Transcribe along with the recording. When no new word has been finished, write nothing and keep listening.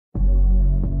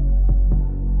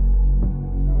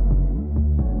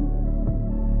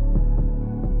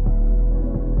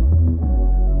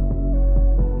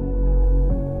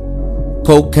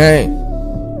cocaine.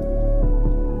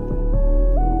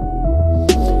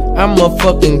 I'm a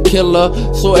fucking killer,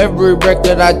 so every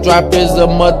record I drop is a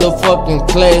motherfucking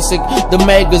classic. The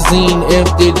magazine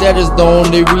empty, that is the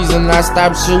only reason I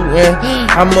stopped shooting.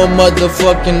 I'm a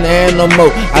motherfucking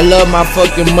animal. I love my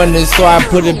fucking money, so I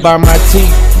put it by my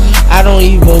teeth. I don't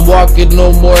even walk it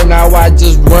no more, now I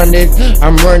just run it.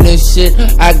 I'm running shit,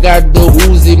 I got the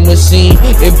Uzi machine.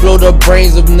 It blow the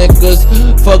brains of niggas,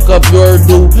 fuck up your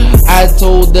dude. I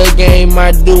told the game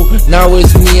I do, now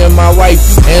it's me and my wife,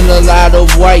 and a lot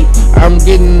of white. I'm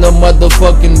getting the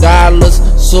motherfucking dollars,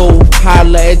 so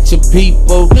holla at your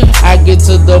people. I get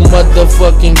to the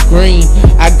motherfucking green,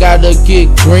 I gotta get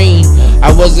green.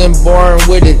 I wasn't born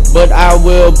with it, but I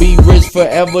will be rich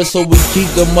forever, so we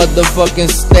keep the motherfucking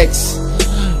stacks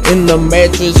in the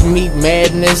mattress. Meat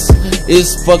madness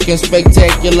is fucking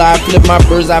spectacular. I flip my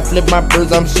birds,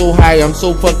 I'm so high, I'm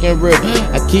so fucking real.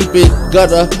 I keep it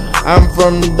gutter, I'm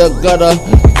from the gutter,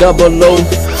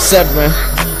 007.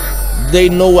 They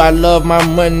know I love my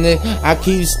money, I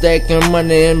keep stacking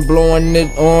money and blowing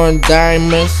it on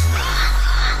diamonds.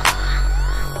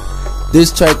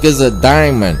 This track is a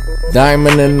diamond,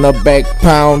 diamond in the back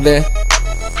pounding.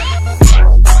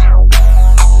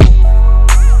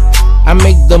 I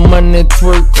make the money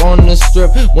twerk on the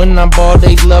strip. When I ball,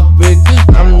 they love it.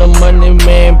 I'm the money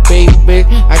man, baby.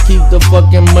 I keep the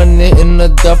fucking money in the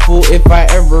duffel. If I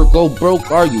ever go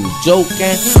broke, are you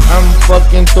joking? I'm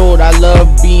fucking thrilled, I love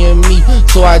being me,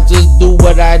 so I just do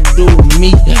what I do,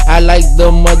 me. I like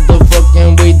the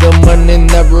motherfucking way the money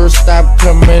never stop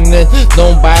coming in.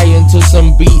 Don't buy into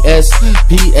some BS.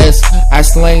 PS, I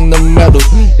slang the metal.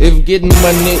 If getting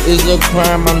money is a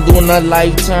crime, I'm doing a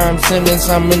lifetime sentence.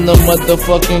 I'm in the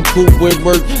motherfucking coop with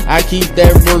work. I keep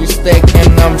that work stack,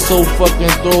 and I'm so fucking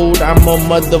thrilled. I'm a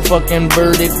motherfucking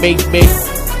birdie, baby.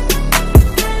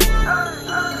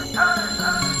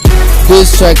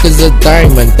 This track is a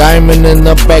diamond, diamond in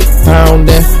the back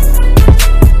pounding.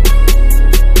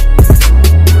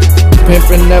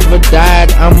 Pimpin' never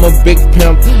died, I'm a big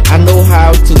pimp. I know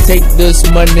how to take this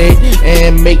money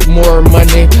and make more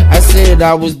money. I said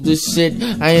I was the shit,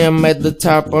 I am at the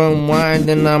top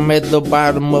unwinding. I'm at the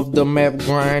bottom of the map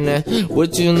grinding.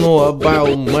 What you know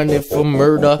about money for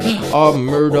murder or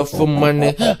murder for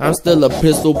money? I'm still a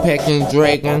pistol packing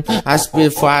dragon, I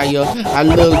spit fire. I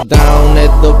look down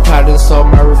at the pot and saw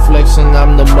my reflection.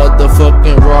 I'm the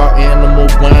motherfucking raw animal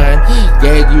blind.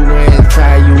 Gag you and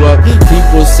tie you up.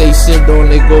 People say shit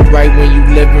only go right when you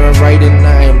living right, and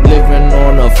I am living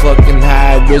on a fucking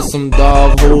high with some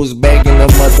dog hoes bagging the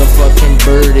motherfucking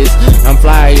birdies. I'm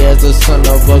fly as a son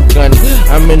of a gun.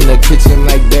 I'm in the kitchen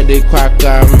like Betty Crocker,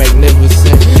 I'm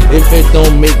magnificent. If it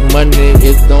don't make money,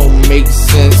 it don't make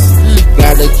sense.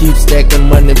 Gotta keep stacking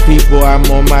money, people. I'm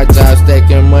on my job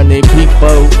stacking money,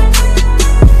 people.